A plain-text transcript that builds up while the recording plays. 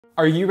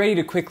Are you ready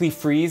to quickly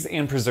freeze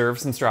and preserve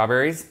some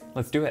strawberries?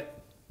 Let's do it.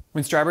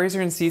 When strawberries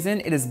are in season,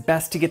 it is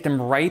best to get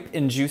them ripe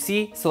and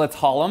juicy, so let's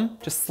hull them.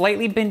 Just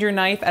slightly bend your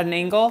knife at an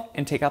angle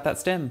and take out that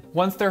stem.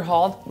 Once they're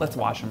hulled, let's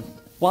wash them.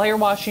 While you're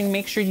washing,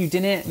 make sure you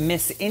didn't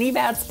miss any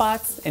bad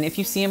spots, and if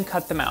you see them,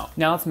 cut them out.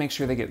 Now let's make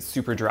sure they get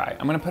super dry.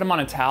 I'm gonna put them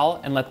on a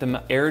towel and let them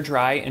air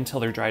dry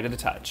until they're dry to the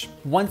touch.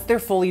 Once they're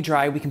fully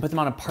dry, we can put them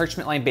on a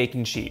parchment-lined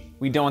baking sheet.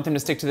 We don't want them to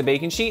stick to the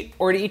baking sheet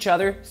or to each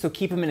other, so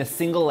keep them in a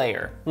single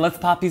layer. Let's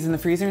pop these in the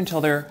freezer until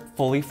they're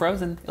fully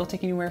frozen. It'll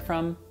take anywhere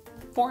from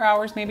 4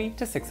 hours maybe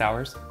to 6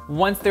 hours.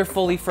 Once they're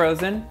fully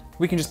frozen,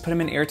 we can just put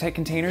them in airtight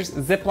containers,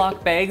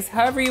 Ziploc bags,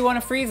 however you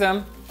wanna freeze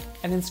them,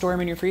 and then store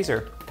them in your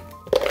freezer.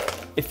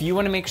 If you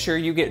wanna make sure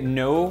you get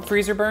no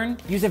freezer burn,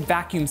 use a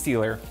vacuum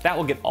sealer. That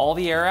will get all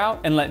the air out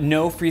and let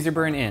no freezer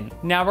burn in.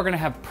 Now we're gonna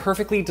have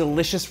perfectly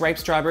delicious ripe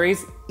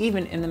strawberries,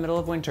 even in the middle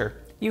of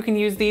winter. You can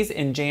use these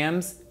in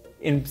jams,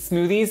 in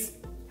smoothies,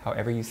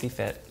 however you see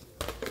fit.